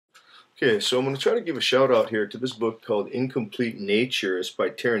Okay, so I'm going to try to give a shout out here to this book called Incomplete Nature. It's by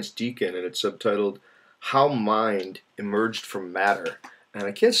Terrence Deacon, and it's subtitled How Mind Emerged from Matter. And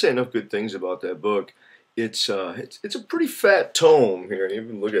I can't say enough good things about that book. It's a pretty fat tome here. You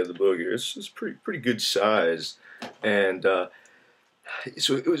can look at the book here. It's pretty good size, and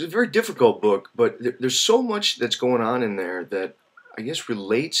so it was a very difficult book. But there's so much that's going on in there that I guess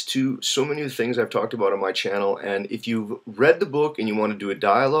relates to so many of the things I've talked about on my channel. And if you've read the book and you want to do a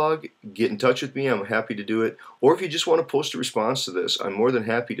dialogue, get in touch with me. I'm happy to do it. Or if you just want to post a response to this, I'm more than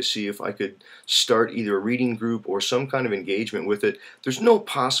happy to see if I could start either a reading group or some kind of engagement with it. There's no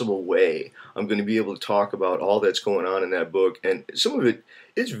possible way I'm going to be able to talk about all that's going on in that book. And some of it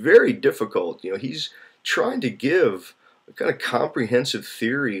is very difficult. You know, he's trying to give a kind of comprehensive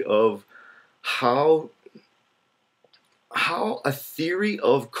theory of how a theory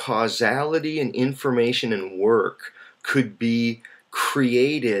of causality and information and work could be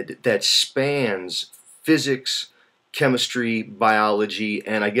created that spans physics, chemistry, biology,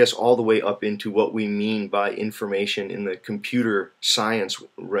 and I guess all the way up into what we mean by information in the computer science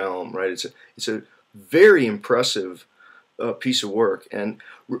realm, right? It's a very impressive piece of work, and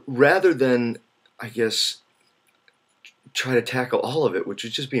rather than, I guess, try to tackle all of it, which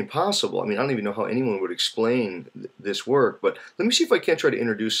would just be impossible. I mean, I don't even know how anyone would explain this work, but let me see if I can't try to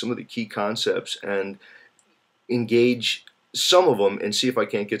introduce some of the key concepts and engage some of them and see if I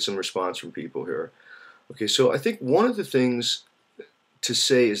can't get some response from people here. Okay, so I think one of the things to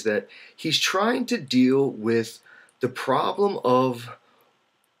say is that he's trying to deal with the problem of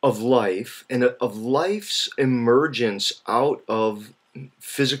life and of life's emergence out of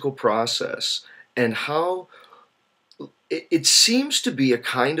physical process, and how it seems to be a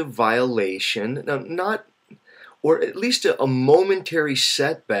kind of violation, not, or at least a momentary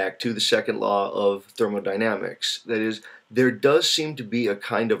setback to the second law of thermodynamics. That is, there does seem to be a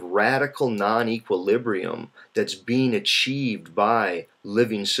kind of radical non-equilibrium that's being achieved by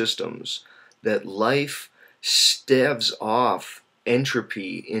living systems, that life staves off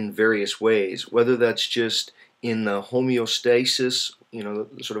entropy in various ways, whether that's just in the homeostasis, you know,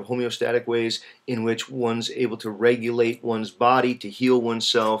 the sort of homeostatic ways in which one's able to regulate one's body, to heal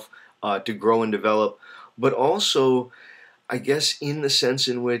oneself, to grow and develop, but also, I guess, in the sense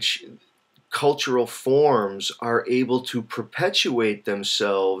in which cultural forms are able to perpetuate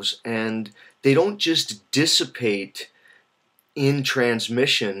themselves, and they don't just dissipate in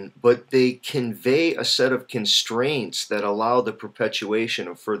transmission, but they convey a set of constraints that allow the perpetuation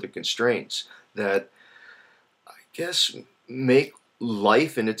of further constraints that, I guess, make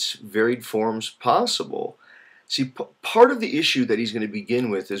life in its varied forms possible. See, part of the issue that he's going to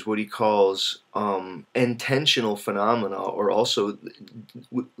begin with is what he calls intentional phenomena, or also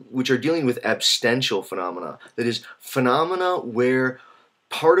which are dealing with abstential phenomena. That is, phenomena where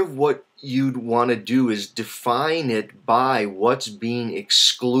part of what you'd want to do is define it by what's being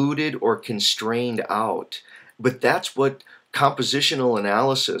excluded or constrained out. But that's what compositional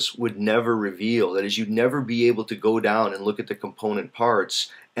analysis would never reveal. That is, you'd never be able to go down and look at the component parts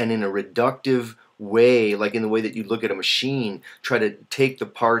and in a reductive way, like in the way that you look at a machine, try to take the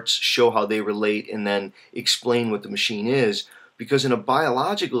parts, show how they relate, and then explain what the machine is. Because in a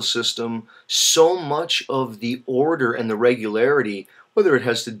biological system, so much of the order and the regularity, whether it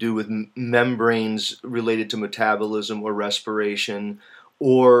has to do with membranes related to metabolism or respiration,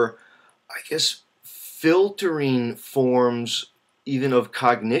 or I guess filtering forms even of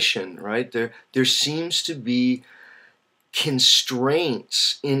cognition, right? There seems to be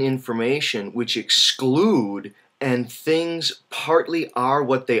constraints in information which exclude, and things partly are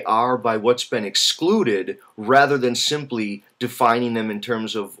what they are by what's been excluded, rather than simply defining them in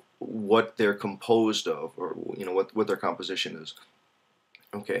terms of what they're composed of, or you know what their composition is.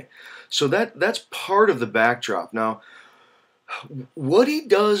 Okay, so that's part of the backdrop. Now, what he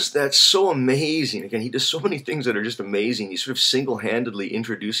does that's so amazing, again, he does so many things that are just amazing. He's sort of single-handedly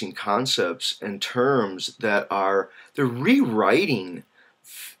introducing concepts and terms that they're rewriting,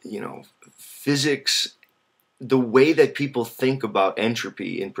 you know, physics, the way that people think about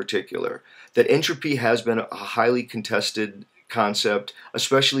entropy in particular. That entropy has been a highly contested concept,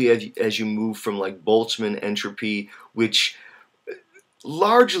 especially as you move from like Boltzmann entropy, which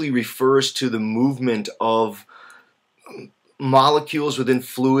largely refers to the movement of molecules within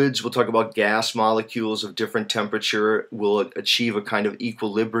fluids. We'll talk about gas molecules of different temperature will achieve a kind of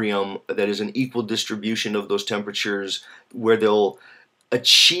equilibrium that is an equal distribution of those temperatures, where they'll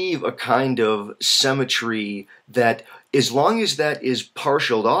achieve a kind of symmetry that, as long as that is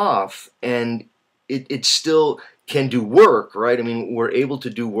partialed off, and it still can do work, right? I mean, we're able to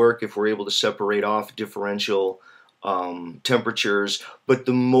do work if we're able to separate off differential temperatures, but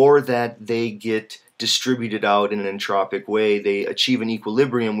the more that they get distributed out in an entropic way, they achieve an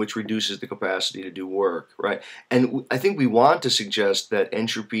equilibrium which reduces the capacity to do work, right? And I think we want to suggest that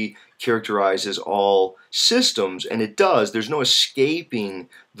entropy characterizes all systems, and it does. There's no escaping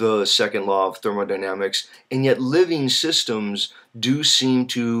the second law of thermodynamics, and yet living systems do seem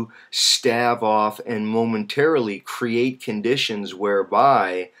to stave off and momentarily create conditions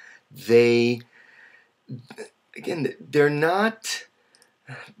whereby they, again, they're not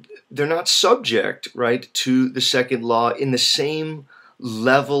subject, right, to the second law in the same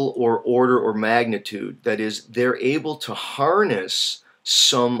level or order or magnitude. That is, they're able to harness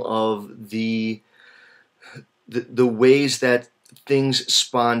some of the ways that things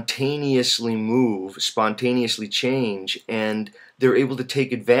spontaneously move, spontaneously change, and they're able to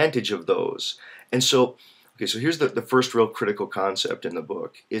take advantage of those. And so, okay, so here's the first real critical concept in the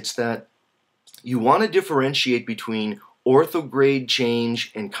book. It's that you want to differentiate between orthograde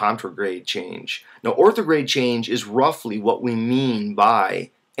change and contragrade change. Now, orthograde change is roughly what we mean by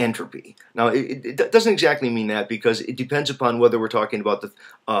entropy. Now, it doesn't exactly mean that, because it depends upon whether we're talking about the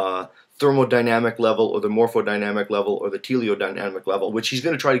thermodynamic level or the morphodynamic level or the teleodynamic level, which he's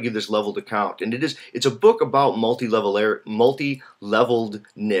going to try to give this leveled account. And it's a book about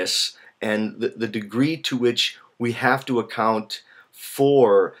multi-leveledness and the degree to which we have to account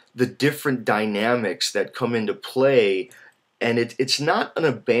for the different dynamics that come into play. And it's not an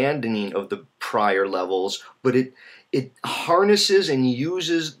abandoning of the prior levels, but it harnesses and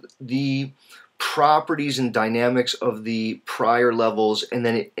uses the properties and dynamics of the prior levels, and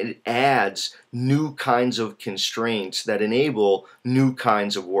then it adds new kinds of constraints that enable new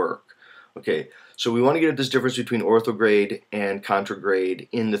kinds of work. Okay, so we want to get at this difference between orthograde and contragrade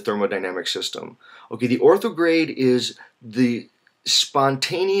in the thermodynamic system. Okay, the orthograde is the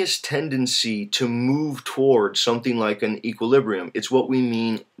spontaneous tendency to move towards something like an equilibrium. It's what we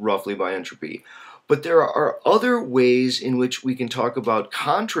mean roughly by entropy. But there are other ways in which we can talk about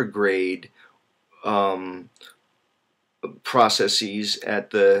contragrade processes at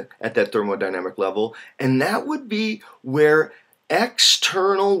that thermodynamic level, and that would be where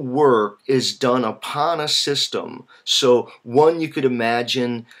external work is done upon a system. So one you could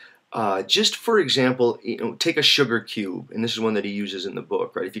imagine, just for example, take a sugar cube, and this is one that he uses in the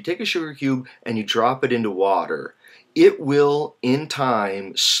book, right? If you take a sugar cube and you drop it into water, it will, in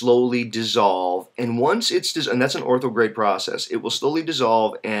time, slowly dissolve, and once it's and that's an orthograde process. It will slowly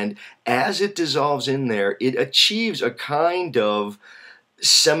dissolve, and as it dissolves in there, it achieves a kind of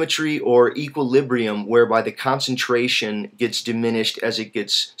symmetry or equilibrium whereby the concentration gets diminished as it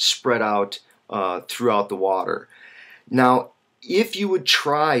gets spread out throughout the water. Now, if you would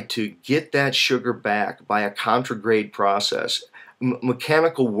try to get that sugar back by a contragrade process,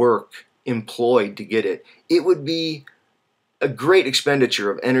 mechanical work employed to get it, it would be a great expenditure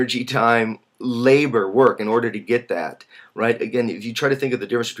of energy, time, labor, work in order to get that, right? Again, if you try to think of the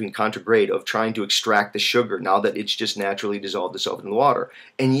difference between contragrade of trying to extract the sugar now that it's just naturally dissolved itself in the water,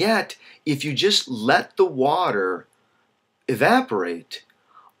 and yet if you just let the water evaporate,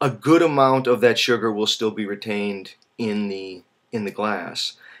 a good amount of that sugar will still be retained in the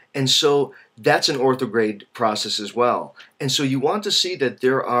glass. And so that's an orthograde process as well. And so you want to see that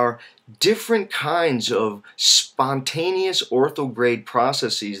there are different kinds of spontaneous orthograde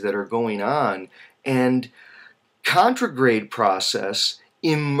processes that are going on, and contragrade process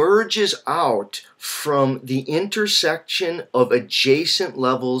emerges out from the intersection of adjacent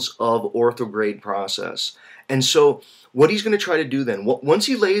levels of orthograde process. And so what he's going to try to do then, once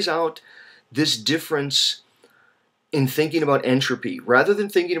he lays out this difference in thinking about entropy, rather than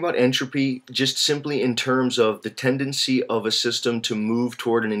thinking about entropy just simply in terms of the tendency of a system to move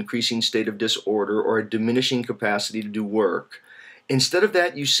toward an increasing state of disorder or a diminishing capacity to do work, instead of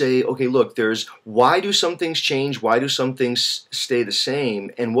that you say, okay, look, there's why do some things change, why do some things stay the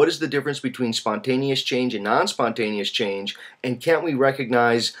same, and what is the difference between spontaneous change and non-spontaneous change, and can't we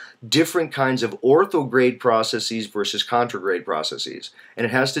recognize different kinds of orthograde processes versus contragrade processes? And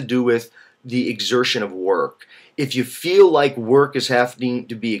it has to do with the exertion of work. If you feel like work is having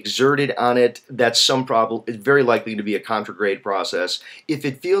to be exerted on it, that's some problem. It's very likely to be a contragrade process. If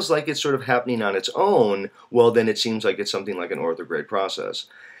it feels like it's sort of happening on its own, well, then it seems like it's something like an orthograde process.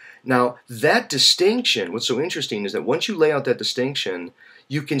 Now, that distinction, what's so interesting is that once you lay out that distinction,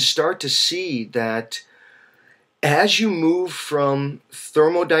 you can start to see that as you move from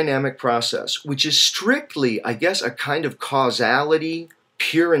thermodynamic process, which is strictly, I guess, a kind of causality,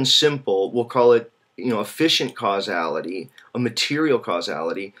 pure and simple, we'll call it, efficient causality, a material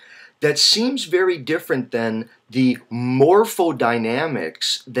causality, that seems very different than the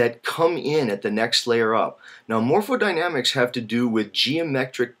morphodynamics that come in at the next layer up. Now, morphodynamics have to do with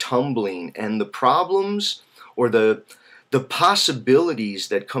geometric tumbling and the problems or the possibilities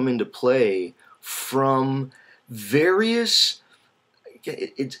that come into play from various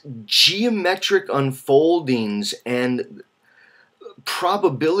it's geometric unfoldings and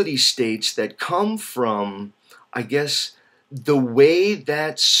probability states that come from, I guess, the way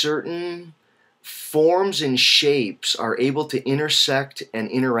that certain forms and shapes are able to intersect and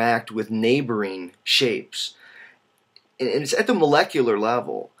interact with neighboring shapes. And it's at the molecular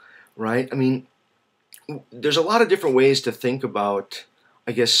level, right? I mean, there's a lot of different ways to think about,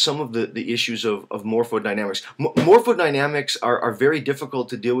 I guess, some of the issues of morphodynamics. Morphodynamics are very difficult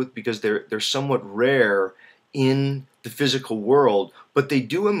to deal with because they're somewhat rare in the physical world, but they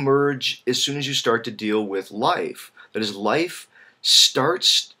do emerge as soon as you start to deal with life. That is, life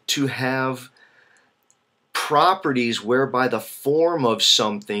starts to have properties whereby the form of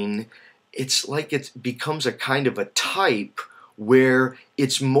something, it's like it becomes a kind of a type where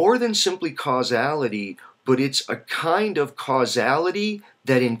it's more than simply causality, but it's a kind of causality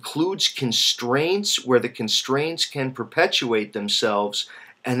that includes constraints where the constraints can perpetuate themselves,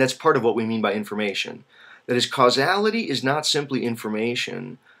 and that's part of what we mean by information. That is, causality is not simply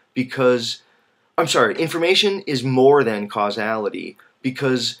information because, information is more than causality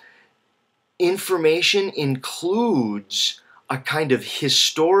because information includes a kind of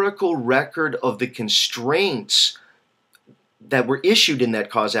historical record of the constraints that were issued in that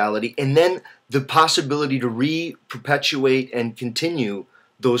causality, and then the possibility to re-perpetuate and continue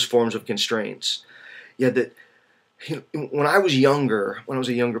those forms of constraints. When I was a younger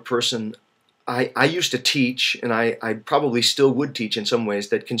person, I used to teach, and I probably still would teach in some ways,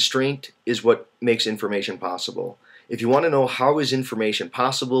 that constraint is what makes information possible. If you want to know how is information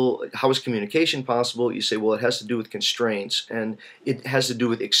possible, how is communication possible, you say, well, it has to do with constraints, and it has to do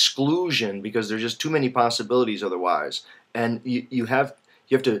with exclusion because there's just too many possibilities otherwise. And you have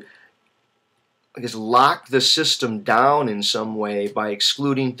to, I guess, lock the system down in some way by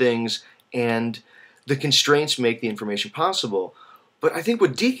excluding things, and the constraints make the information possible. But I think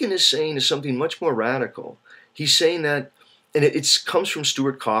what Deacon is saying is something much more radical. He's saying that, and it comes from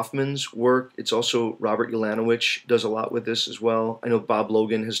Stuart Kaufman's work. It's also Robert Ulanowicz does a lot with this as well. I know Bob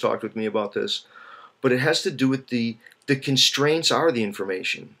Logan has talked with me about this. But it has to do with the constraints are the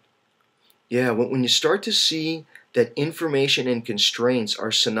information. Yeah, when you start to see that information and constraints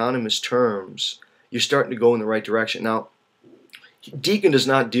are synonymous terms, you're starting to go in the right direction. Now, Deacon does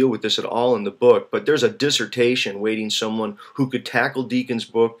not deal with this at all in the book, but there's a dissertation waiting someone who could tackle Deacon's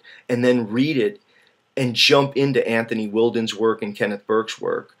book and then read it and jump into Anthony Wilden's work and Kenneth Burke's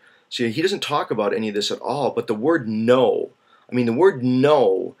work. So he doesn't talk about any of this at all, but the word know, the word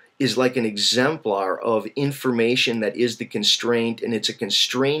know is like an exemplar of information that is the constraint, and it's a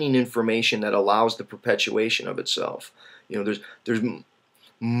constraining information that allows the perpetuation of itself. There's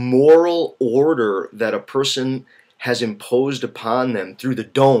moral order that a person has imposed upon them through the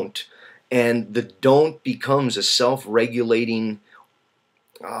don't, and the don't becomes a self-regulating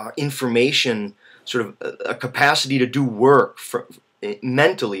information, sort of a capacity to do work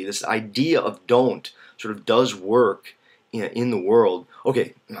mentally. This idea of don't sort of does work in the world.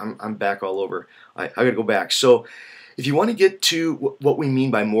 Okay, I'm back all over. I got to go back. So if you want to get to what we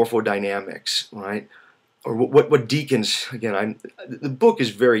mean by morphodynamics, right, or what Deacon's, again, the book is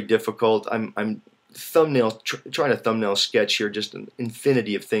very difficult. I'm trying to thumbnail sketch here just an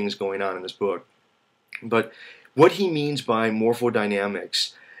infinity of things going on in this book. But what he means by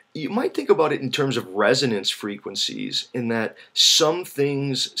morphodynamics, you might think about it in terms of resonance frequencies, in that some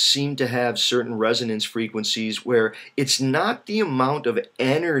things seem to have certain resonance frequencies where it's not the amount of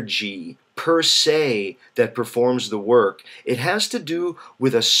energy per se that performs the work. It has to do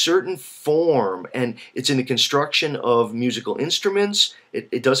with a certain form, and it's in the construction of musical instruments.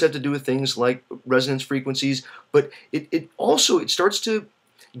 It does have to do with things like resonance frequencies, but it also starts to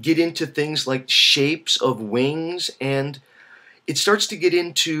get into things like shapes of wings, and it starts to get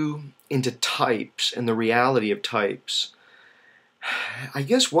into types and the reality of types. I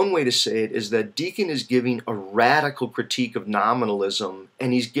guess one way to say it is that Deacon is giving a radical critique of nominalism,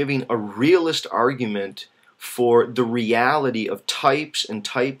 and he's giving a realist argument for the reality of types and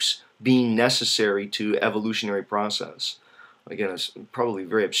types being necessary to evolutionary process. Again, it's probably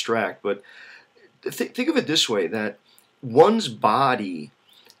very abstract, but think of it this way, that one's body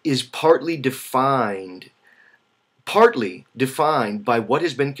is partly defined by what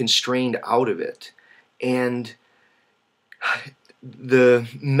has been constrained out of it. And the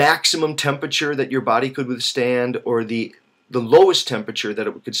maximum temperature that your body could withstand, or the lowest temperature that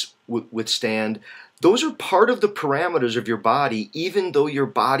it could withstand. Those are part of the parameters of your body, even though your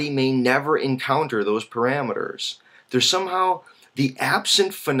body may never encounter those parameters. There's somehow the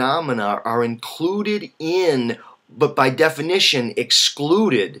absent phenomena are included in, but by definition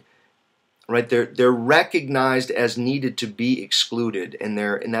excluded. Right? They're recognized as needed to be excluded, and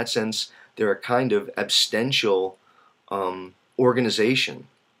they're, in that sense, they're a kind of abstential organization.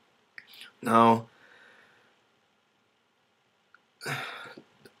 Now,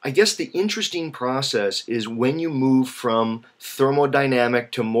 I guess the interesting process is when you move from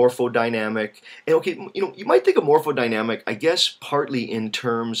thermodynamic to morphodynamic. And okay, you might think of morphodynamic, I guess, partly in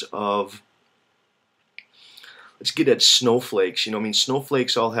terms of, let's get at snowflakes.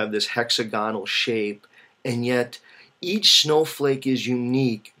 Snowflakes all have this hexagonal shape, and yet each snowflake is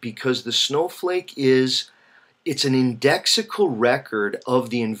unique because the snowflake it's an indexical record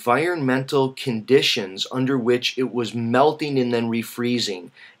of the environmental conditions under which it was melting and then refreezing,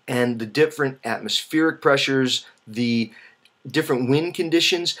 and the different atmospheric pressures, the different wind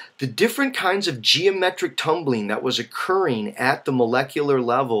conditions, the different kinds of geometric tumbling that was occurring at the molecular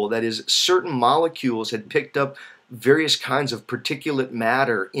level. That is, certain molecules had picked up various kinds of particulate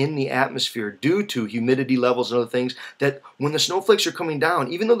matter in the atmosphere due to humidity levels and other things, that when the snowflakes are coming down,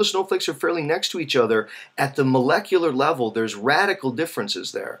 even though the snowflakes are fairly next to each other, at the molecular level there's radical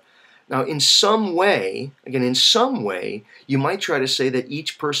differences there. Now, in some way, you might try to say that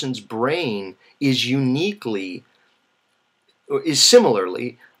each person's brain is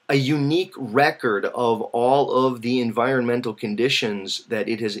similarly a unique record of all of the environmental conditions that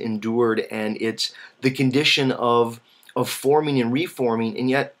it has endured, and it's the condition of forming and reforming. And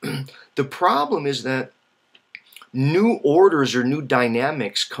yet the problem is that new orders or new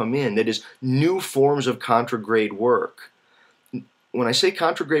dynamics come in, that is, new forms of contragrade work. When I say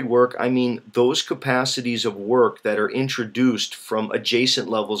contragrade work, I mean those capacities of work that are introduced from adjacent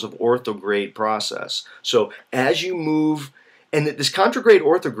levels of orthograde process. So as you move, and this contragrade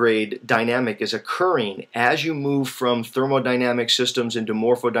orthograde dynamic is occurring as you move from thermodynamic systems into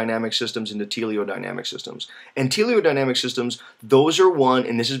morphodynamic systems into teleodynamic systems. And teleodynamic systems, those are one,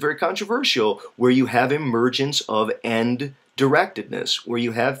 and this is very controversial, where you have emergence of end directedness, where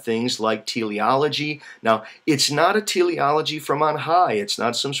you have things like teleology. Now, it's not a teleology from on high. It's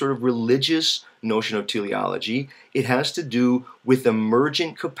not some sort of religious notion of teleology. It has to do with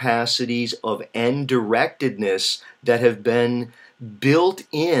emergent capacities of end directedness that have been built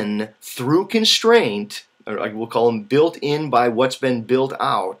in through constraint, or I will call them built in by what's been built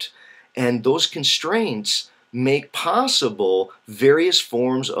out. And those constraints make possible various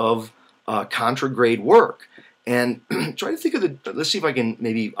forms of contragrade work. And try to think of let's see if I can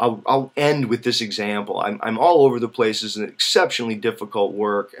I'll end with this example. I'm all over the place. It's an exceptionally difficult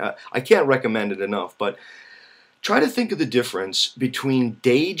work. I can't recommend it enough, but try to think of the difference between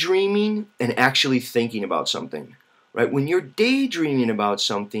daydreaming and actually thinking about something, right? When you're daydreaming about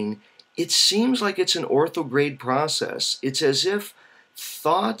something, it seems like it's an orthograde process. It's as if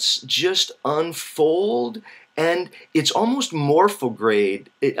thoughts just unfold, and it's almost morphograde.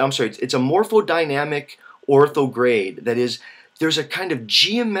 It's a morphodynamic orthograde. That is, there's a kind of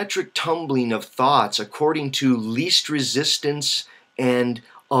geometric tumbling of thoughts according to least resistance and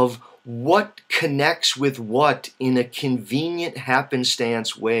of what connects with what in a convenient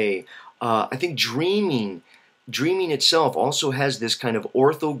happenstance way. I think dreaming itself also has this kind of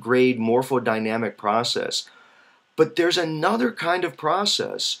orthograde morphodynamic process. But there's another kind of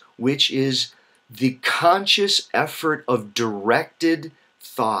process, which is the conscious effort of directed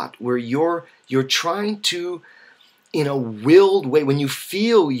thought, where you're trying to, in a willed way, when you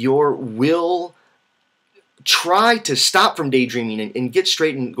feel your will try to stop from daydreaming and get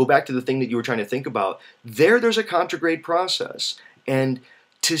straight and go back to the thing that you were trying to think about, there's a contragrade process. And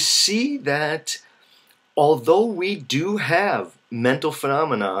to see that although we do have mental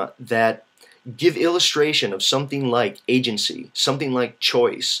phenomena that give illustration of something like agency, something like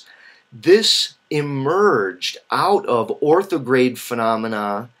choice, this emerged out of orthograde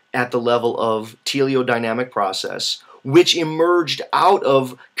phenomena at the level of teleodynamic process, which emerged out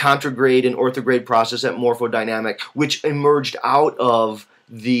of contragrade and orthograde process at morphodynamic, which emerged out of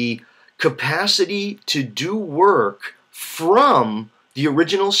the capacity to do work from the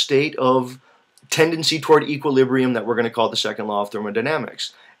original state of tendency toward equilibrium that we're going to call the second law of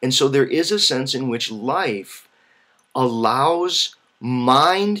thermodynamics. And so there is a sense in which life allows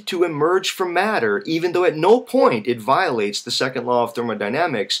mind to emerge from matter, even though at no point it violates the second law of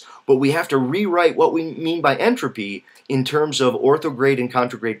thermodynamics, but we have to rewrite what we mean by entropy in terms of orthograde and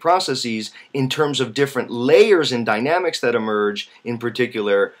contragrade processes, in terms of different layers and dynamics that emerge, in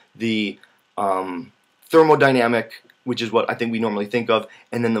particular the thermodynamic which is what I think we normally think of,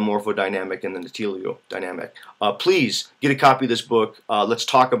 and then the morphodynamic and then the teleodynamic. Please get a copy of this book. Let's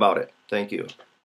talk about it. Thank you.